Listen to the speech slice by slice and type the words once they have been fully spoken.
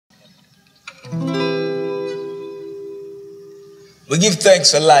We give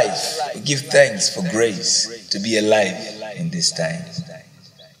thanks for life. We give thanks for grace to be alive in this time.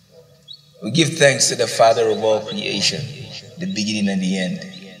 We give thanks to the Father of all creation, the beginning and the end.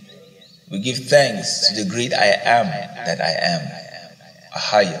 We give thanks to the great I am that I am.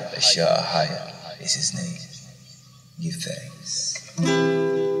 Ahaya, Asha, Ahaya is his name. Give thanks.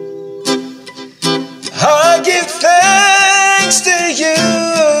 I give thanks to you.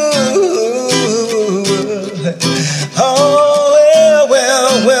 Oh,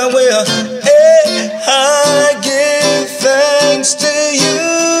 well. Hey, I give thanks to you,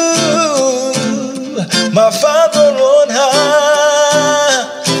 my Father on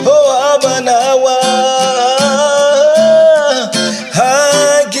high. Oh, Abanawa.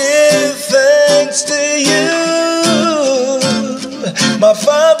 I give thanks to you, my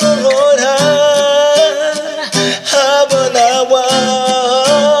Father on high. Abanawa.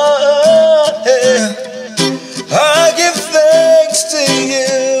 I give thanks to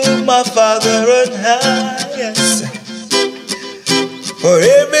you, my Father on high, yes, for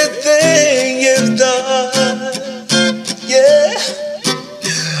everything you've done. Yeah,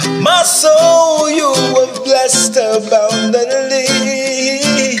 my soul you have blessed abundantly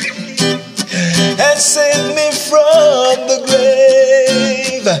and saved me from the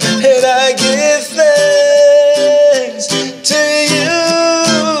grave, and I give thanks to you,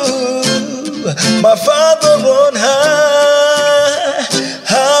 my Father on high.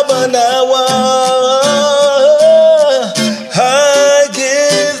 Habanawa. I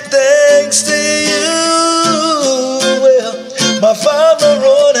give thanks to you, well, my Father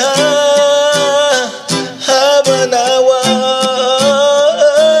on high. Habanawa.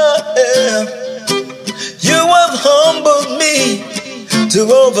 You have humbled me to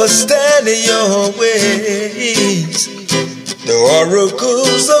overstand your ways, the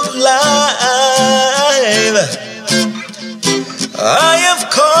oracles of life. I have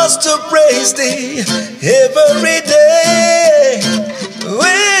cause to praise thee every day.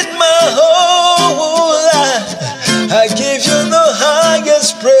 With my whole life, I give you the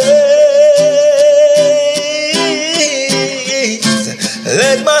highest praise.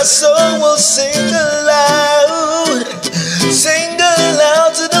 Let my soul sing aloud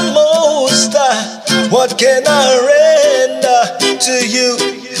to the Most High. What can I render to you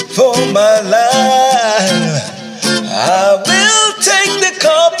for my life? I will take the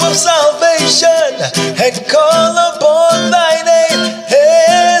cup of salvation and call upon thy name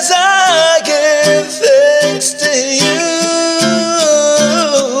as I give thanks to you,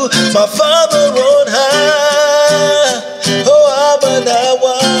 my Father on high. Oh,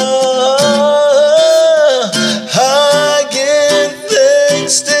 Abanawa. I give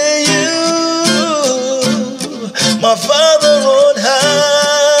thanks to you, my Father on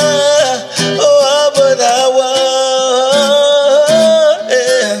high. Oh, Abanawa.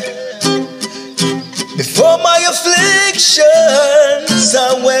 Before my afflictions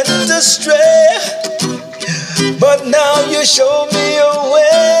I went astray, but now you show me a way.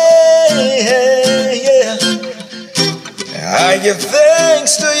 I give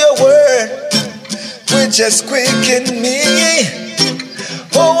thanks to your word, which has quickened me.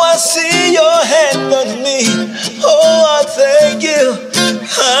 Oh, I see your hand on me. Oh, I thank you.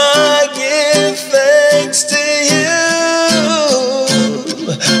 I give thanks to you,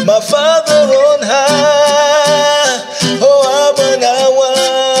 my Father on high. Oh, Abanawa.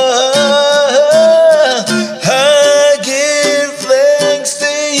 I give thanks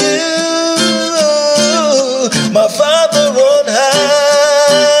to you, my Father on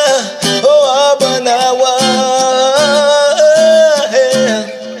high. Oh, Abanawa.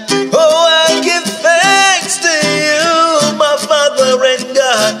 Oh, I give thanks to you, my Father and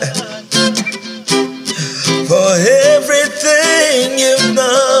God, for everything you've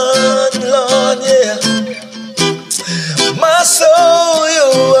done, Lord, yeah. My soul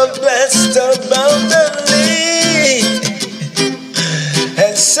you have blessed abundantly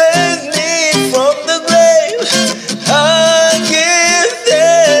and saved me from the grave. I give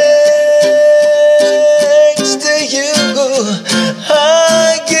thanks to you.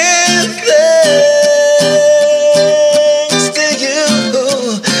 I give thanks to you.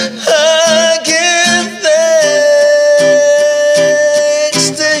 I give thanks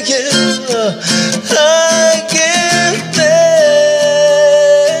to you. I give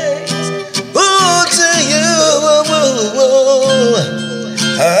thanks to you.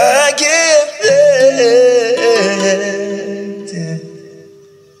 I give thanks.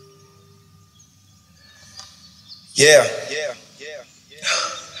 Yeah.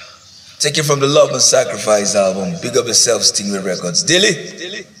 Take it from the Love and Sacrifice album. Big up yourself, Stingray Records. Dilly?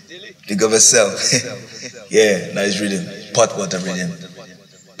 Big up yourself. Yeah, nice rhythm. Pot Water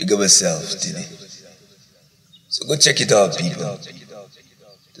Riddim. Big up yourselves, Diddy. So go check it out, people.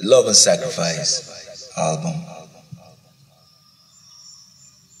 The Love and Sacrifice album.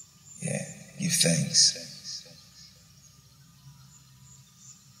 Yeah, give thanks.